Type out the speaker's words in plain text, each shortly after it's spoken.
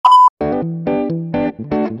Good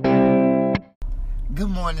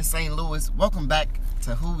morning, St. Louis. Welcome back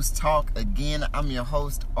to Who's Talk again. I'm your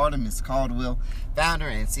host, Artemis Caldwell, founder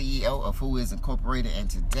and CEO of Who Is Incorporated. And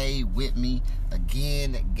today with me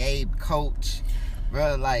again, Gabe Coach.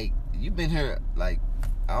 Bro, like, you've been here like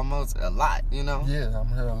almost a lot, you know? Yeah, I'm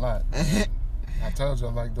here a lot. I told you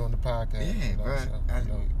I like doing the podcast. Yeah, bro.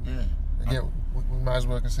 Yeah. Again, we might as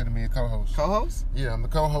well consider me a co-host. Co-host? Yeah, I'm the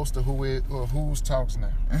co-host of Who's Talks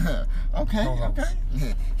now. Okay.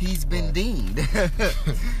 He's been deemed.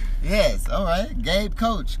 Yes, all right. Gabe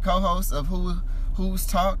Coach, co-host of Who's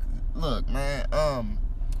Talk. Look, man,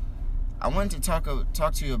 I wanted to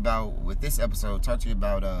talk to you about, with this episode, talk to you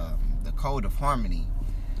about the Code of Harmony.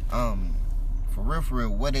 For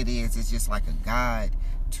real, what it is, it's just like a guide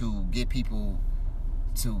to get people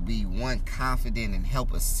to be, one, confident and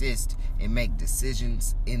help assist and make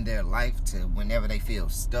decisions in their life to whenever they feel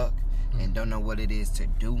stuck and don't know what it is to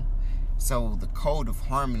do. So the Code of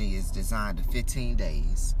Harmony is designed to 15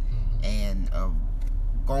 days, and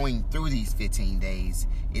going through these 15 days,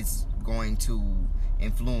 it's going to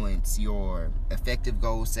influence your effective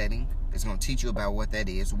goal setting. It's going to teach you about what that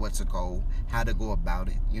is, what's a goal, how to go about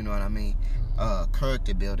it, you know what I mean?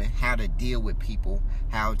 Character building, how to deal with people,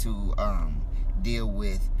 how to deal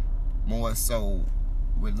with more so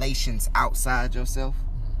relations outside yourself,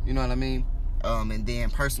 you know what I mean? And then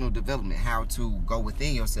personal development, how to go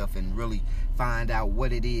within yourself and really find out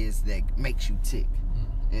what it is that makes you tick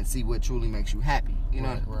and see what truly makes you happy, you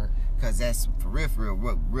know? Right. Because that's for real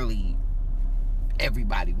what really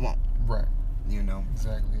everybody want. Right. You know?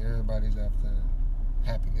 Exactly. Everybody's after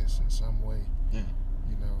happiness in some way. Yeah.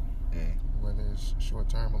 You know? Yeah. Whether it's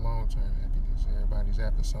short-term or long-term happiness. Everybody's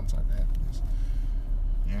after some type of happiness.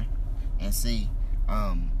 Yeah. And see,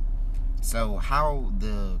 so how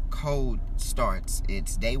the code starts,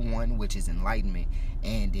 it's day one, which is enlightenment,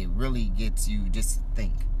 and it really gets you just to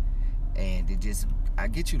think. And I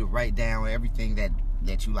get you to write down everything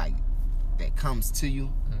that you like, that comes to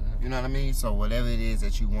you. You know what I mean? So whatever it is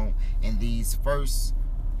that you want, in these first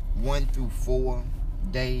 1 through 4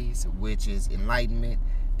 days, which is enlightenment,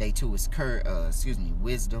 day 2 is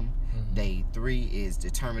wisdom, day 3 is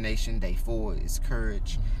determination, day 4 is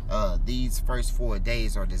courage. These first 4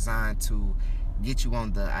 days are designed to get you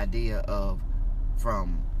on the idea of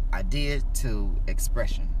from idea to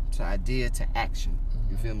expression, to idea to action.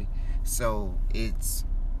 You feel me? So it's,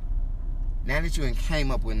 now that you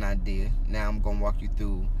came up with an idea, now I'm going to walk you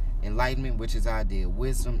through enlightenment, which is idea.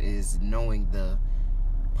 Wisdom is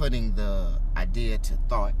putting the idea to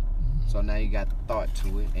thought. So now you got the thought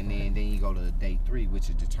to it, and then you go to day 3, which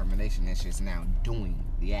is determination. That's just now doing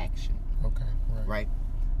the action. Okay. Right?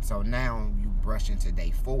 So now you brush into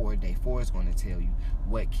day 4. Day 4 is going to tell you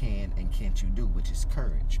what can and can't you do, which is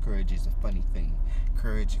courage. Courage is a funny thing.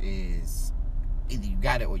 Courage is either you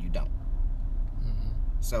got it or you don't.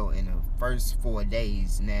 So in the first 4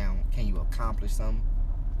 days, now, can you accomplish something?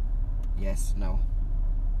 Yes, no.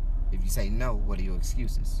 If you say no, what are your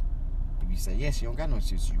excuses? If you say yes, you don't got no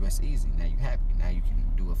excuses. That's easy. Now you're happy. Now you can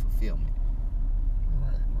do a fulfillment.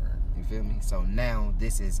 Right. You feel me? So now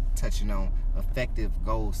this is touching on effective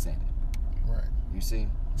goal setting. Right. You see?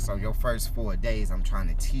 So your first 4 days, I'm trying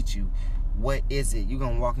to teach you what is it. You're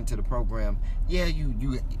gonna walk into the program. Yeah,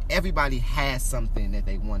 you. Everybody has something that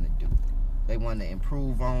they want to do. They want to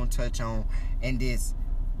improve on, touch on, and just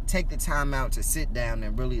take the time out to sit down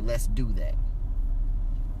and really let's do that.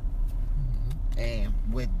 And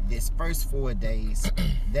with this first 4 days,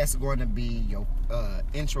 that's going to be your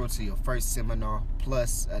intro to your first seminar,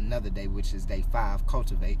 plus another day, which is day 5,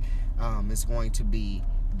 cultivate. It's going to be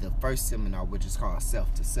the first seminar, which is called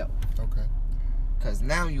self to self. Okay. Because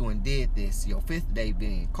now you did this, your 5th day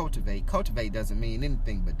being cultivate. Cultivate doesn't mean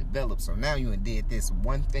anything but develop. So now you did this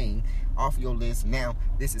one thing off your list. Now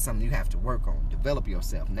this is something you have to work on. Develop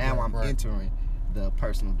yourself. Now I'm entering the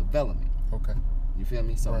personal development. Okay. You feel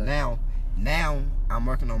me? So now I'm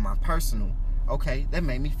working on my personal. Okay, that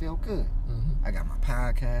made me feel good. I got my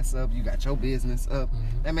podcast up. You got your business up.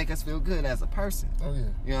 That make us feel good as a person. Oh, yeah.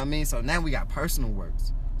 You know what I mean? So now we got personal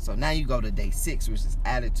works. So now you go to day 6, which is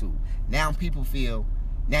attitude. Now people feel,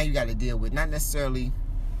 now you got to deal with, not necessarily,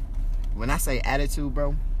 when I say attitude,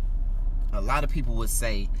 bro, a lot of people would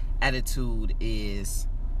say attitude is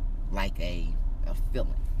like a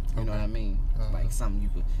feeling. You know what I mean? Like something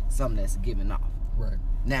that's given off. Right.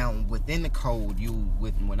 Now, within the code,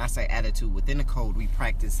 when I say attitude, within the code, we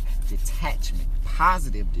practice detachment,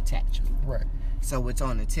 positive detachment. Right. So it's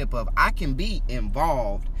on the tip of, I can be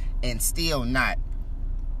involved and still not,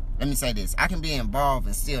 let me say this, I can be involved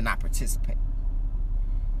and still not participate.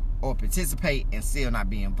 Or participate and still not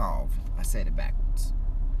be involved. I said it backwards.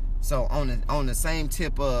 So on the same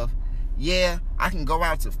tip of, yeah, I can go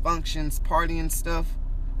out to functions, party and stuff,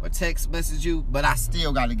 or text message you, but I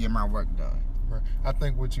still got to get my work done. Right. I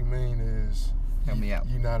think what you mean is, help me out.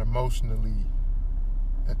 You're not emotionally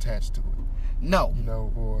attached to it. No. You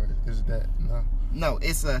know, or is that no? No,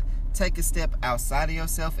 it's a take a step outside of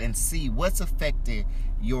yourself and see what's affecting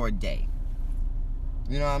your day.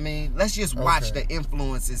 You know what I mean? Let's just watch the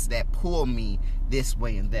influences that pull me this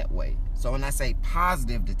way and that way. So when I say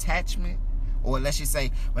positive detachment, or let's just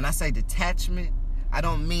say, when I say detachment, I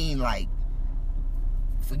don't mean like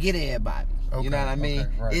forget everybody. You know what I mean?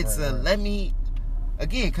 Right, it's let me,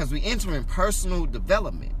 again, because we entering personal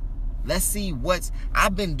development. Let's see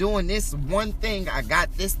I've been doing this one thing. I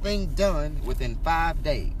got this thing done within 5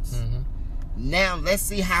 days. Mm-hmm. Now let's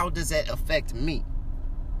see how does that affect me,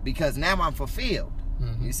 because now I'm fulfilled.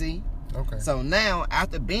 Mm-hmm. You see? Okay. So now,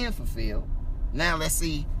 after being fulfilled, now let's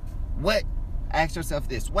see ask yourself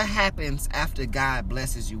this: what happens after God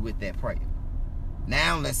blesses you with that prayer?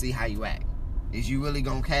 Now let's see how you act. Is you really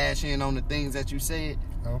gonna cash in on the things that you said?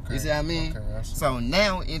 Okay. You see what I mean? Okay, I see. So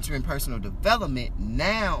now entering personal development,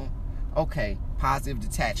 now, okay, positive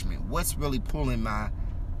detachment. What's really pulling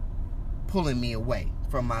me away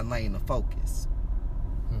from my lane of focus?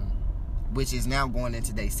 Which is now going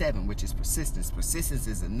into day 7, which is persistence. Persistence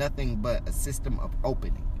is nothing but a system of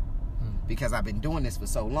opening. Because I've been doing this for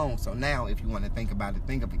so long. So now, if you want to think about it,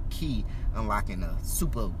 think of a key unlocking a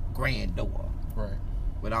super grand door. Right.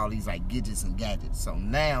 With all these like gadgets and gadgets. So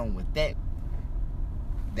now with that,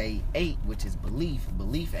 day 8, which is belief.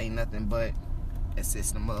 Belief ain't nothing but a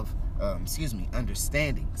system of,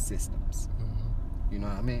 understanding systems. Mm-hmm. You know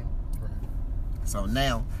what I mean? Right. So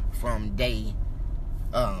now, from day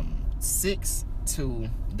 6 to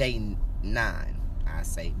day 9, I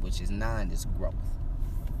say, which is 9, is growth.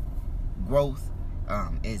 Growth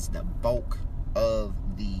is the bulk of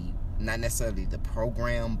not necessarily the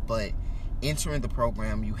program, but entering the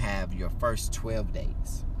program, you have your first 12 days.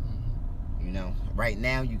 Mm-hmm. You know, right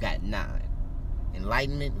now you got 9.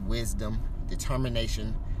 Enlightenment, wisdom,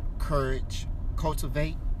 determination, courage,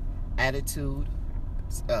 cultivate, attitude,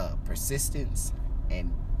 persistence,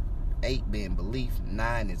 and 8 being belief.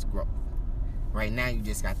 9 is growth. Right now you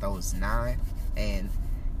just got those 9, and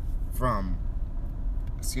from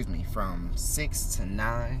 6 to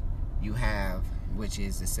 9 you have, which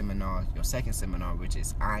is the seminar, your second seminar, which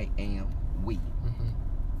is I Am We.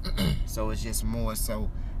 Mm-hmm. So it's just more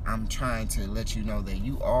so I'm trying to let you know that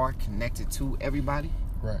you are connected to everybody.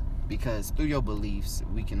 Right. Because through your beliefs,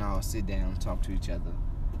 we can all sit down, talk to each other,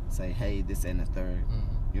 say, hey, this and the third.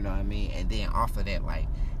 Mm-hmm. You know what I mean? And then off of that, like,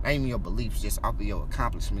 not even your beliefs, just off of your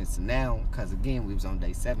accomplishments. Now, because again, we was on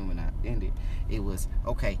day 7 when I ended. It was,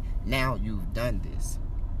 okay, now you've done this.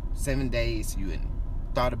 7 days, you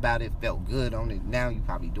thought about it, felt good on it. Now you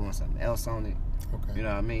probably doing something else on it. Okay. You know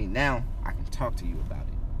what I mean? Now I can talk to you about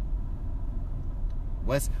it.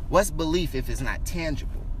 What's belief if it's not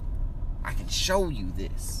tangible? I can show you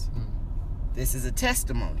this. This is a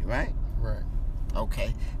testimony, right? Right.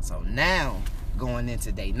 Okay. So now going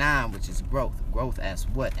into day 9, which is growth. Growth as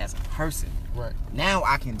what? As a person. Right. Now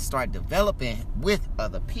I can start developing with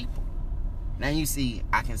other people. Now you see,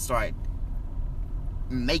 I can start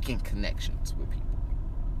making connections with people.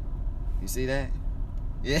 You see that?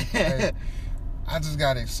 Yeah. Hey, I just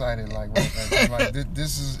got excited, like, right there. Like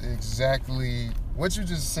this is exactly what you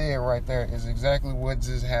just said right there. Is exactly what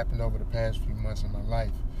just happened over the past few months in my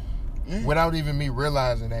life. Without even me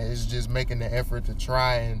realizing that, it's just making the effort to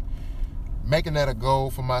try and making that a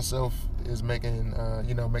goal for myself. Is making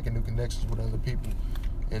making new connections with other people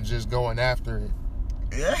and just going after it.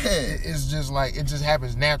 Yeah. It's just like it just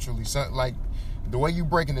happens naturally. So like the way you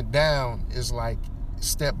breaking it down is like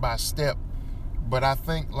step by step. But I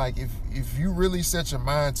think like if you really set your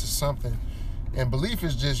mind to something, and belief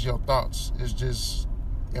is just your thoughts. It's just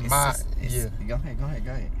Go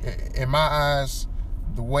ahead. In my eyes,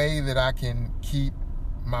 the way that I can keep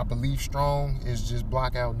my belief strong is just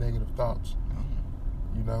block out negative thoughts.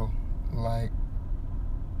 You know, like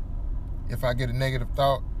if I get a negative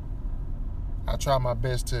thought, I try my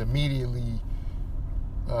best to immediately,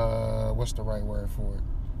 what's the right word for it?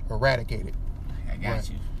 Eradicate it. I got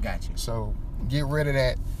you. So get rid of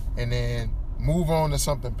that and then move on to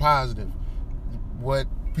something positive. What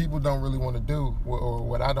people don't really want to do, or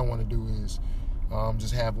what I don't want to do, is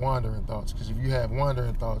just have wandering thoughts. Because if you have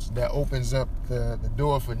wandering thoughts, that opens up the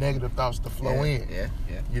door for negative thoughts to flow in. Yeah.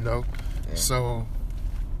 You know? Yeah.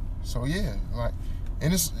 So yeah, like,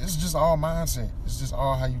 and it's just all mindset. It's just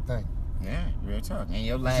all how you think. Yeah, real talk. And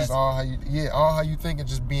your last, it's just all how you think, and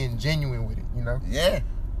just being genuine with it. You know? Yeah.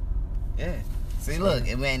 See, look,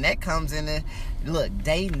 and when that comes in there, look,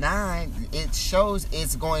 day 9, it shows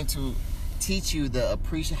it's going to teach you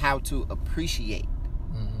how to appreciate.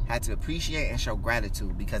 How to appreciate and show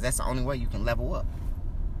gratitude, because that's the only way you can level up.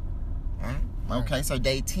 All right? Okay, so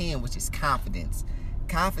day 10, which is confidence.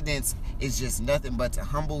 Confidence is just nothing but to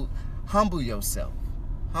humble yourself.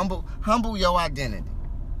 Humble your identity.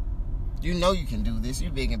 You know you can do this. You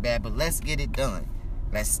big and bad, but let's get it done.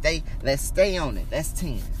 Let's stay on it. That's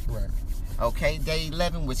 10. Right. Okay, day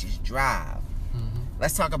 11, which is drive.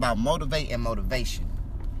 Let's talk about motivate and motivation.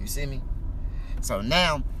 You see me? So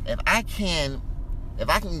now, if I can,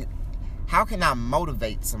 how can I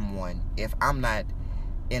motivate someone if I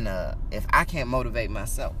can't motivate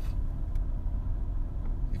myself?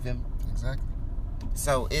 You feel me? Exactly.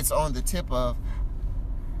 So it's on the tip of,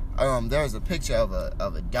 there's a picture of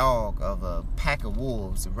a dog, of a pack of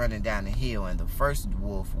wolves running down the hill, and the first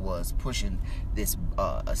wolf was pushing this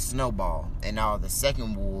a snowball, and all the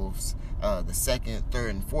second wolves, the second, third,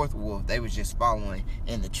 and fourth wolf, they was just following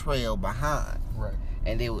in the trail behind. Right.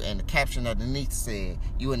 And the caption underneath said,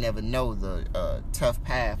 "You will never know the tough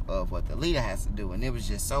path of what the leader has to do." And it was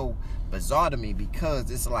just so bizarre to me,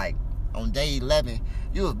 because it's like on day 11,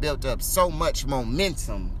 you have built up so much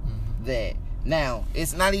momentum that now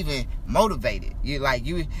it's not even motivated.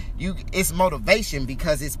 It's motivation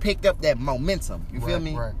because it's picked up that momentum. You feel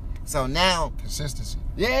me? Right. So now consistency.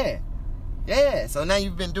 Yeah. So now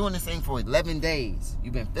you've been doing this thing for 11 days.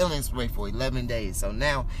 You've been feeling this way for 11 days. So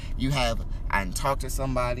now I can talk to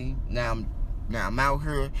somebody. Now I'm out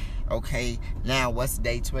here. Okay, now what's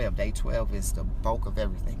day 12? Day 12 is the bulk of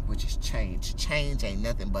everything, which is change. Change ain't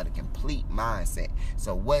nothing but a complete mindset.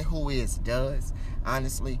 So what Who Is does,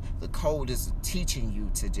 honestly, the code is teaching you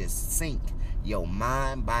to just sink your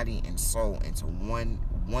mind, body, and soul into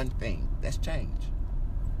one thing. That's change.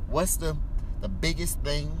 What's the biggest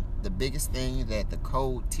thing? The biggest thing that the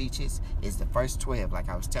code teaches is the first 12, like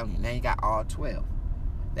I was telling you. Now you got all 12.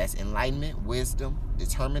 That's enlightenment, wisdom,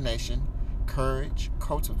 determination, courage,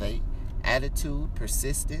 cultivate, attitude,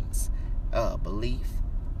 persistence, belief,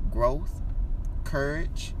 growth,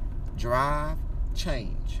 courage, drive,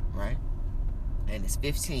 change, right? And it's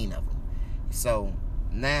 15 of them. So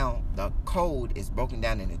now the code is broken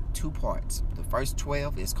down into 2 parts. The first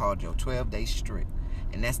 12 is called your 12-day strict.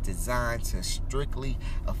 And that's designed to strictly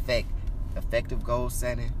affect effective goal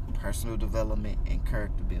setting, personal development, and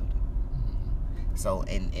character building. So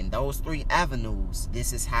in those 3 avenues,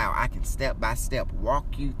 this is how I can step by step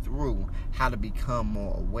walk you through how to become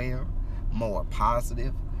more aware, more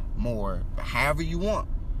positive, more however you want.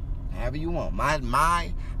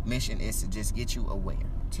 My mission is to just get you aware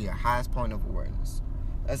to your highest point of awareness.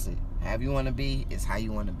 That's it. However you want to be is how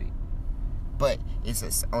you want to be. But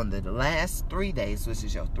it's on the last 3 days, which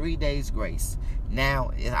is your 3 days grace.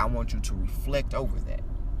 Now I want you to reflect over that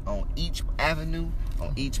on each avenue,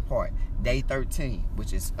 on each part. Day 13,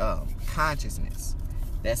 which is consciousness,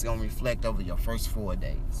 that's going to reflect over your first 4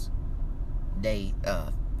 days. Day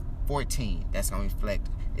 14, that's going to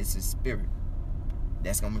reflect, it's the spirit.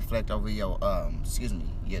 That's going to reflect over your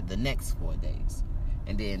the next 4 days.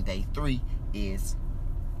 And then day 3 is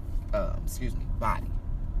body.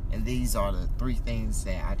 And these are the 3 things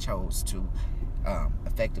that I chose to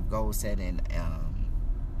effective goal setting,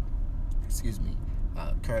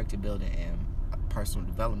 character building, and personal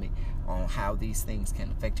development, on how these things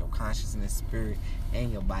can affect your consciousness, spirit,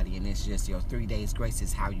 and your body. And it's just your 3 days grace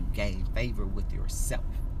is how you gain favor with yourself.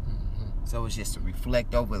 So it's just to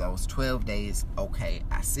reflect over those 12 days. Okay,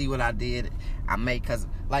 I see what I did. Because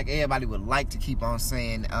like everybody would like to keep on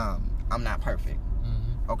saying, I'm not perfect.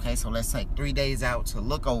 Okay, so let's take 3 days out to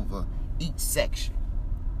look over each section.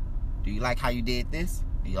 Do you like how you did this?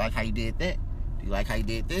 Do you like how you did that? Do you like how you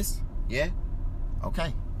did this? Yeah?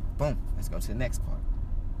 Okay. Boom. Let's go to the next part.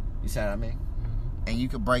 You see what I mean? And you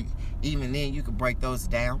could break those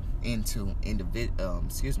down into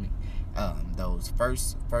those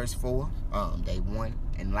first 4. Day 1,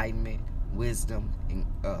 enlightenment, wisdom, and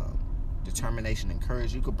determination, and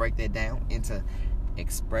courage. You could break that down into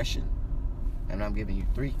expression. And I'm giving you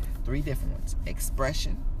three different ones.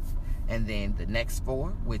 Expression, and then the next 4,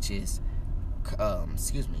 which is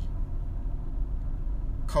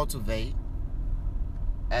cultivate,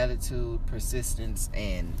 attitude, persistence,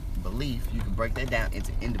 and belief. You can break that down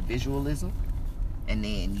into individualism. And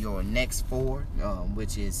then your next 4,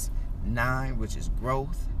 which is 9, which is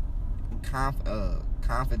growth,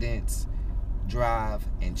 confidence, drive,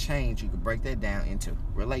 and change. You can break that down into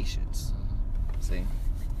relations. See?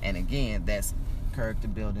 And again, that's character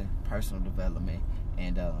building, personal development,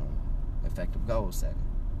 and effective goal setting.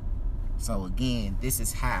 So again, this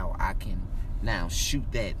is how I can now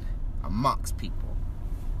shoot that amongst people.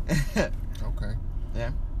 Okay.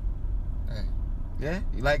 Yeah. Hey. Yeah,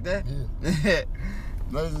 you like that? Yeah.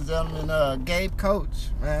 Ladies and gentlemen, Gabe Coach,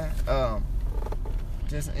 man.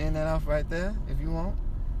 Just end that off right there if you want.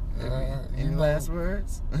 Any last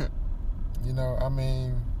words? You know, I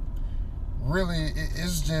mean, really,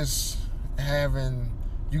 it's just having.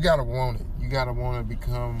 You gotta want it. You gotta want to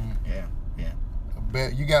become. Yeah.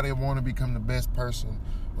 You gotta want to become the best person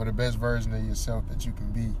or the best version of yourself that you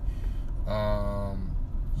can be.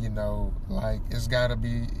 You know, like it's gotta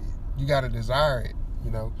be. You gotta desire it.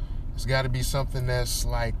 You know, it's gotta be something that's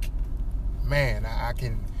like, man, I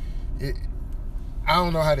can. I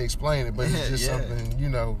don't know how to explain it, but it's just something. You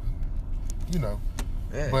know.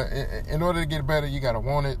 Yeah. But in order to get better, you gotta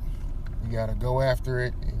want it. You gotta go after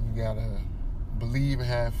it, and you gotta believe and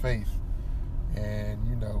have faith. And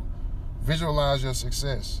you know, visualize your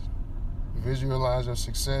success. Visualize your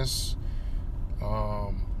success.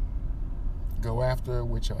 Go after it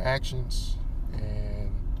with your actions,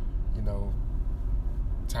 and you know,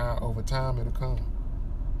 over time it'll come.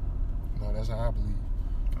 You know, that's how I believe.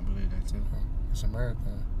 I believe that too. It's a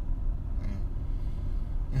marathon.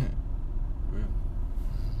 Real.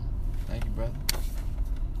 Thank you, brother.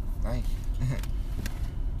 Thank you.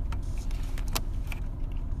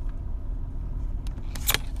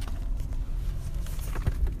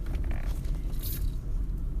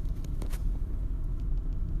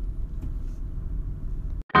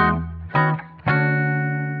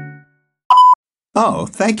 Oh,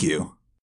 thank you.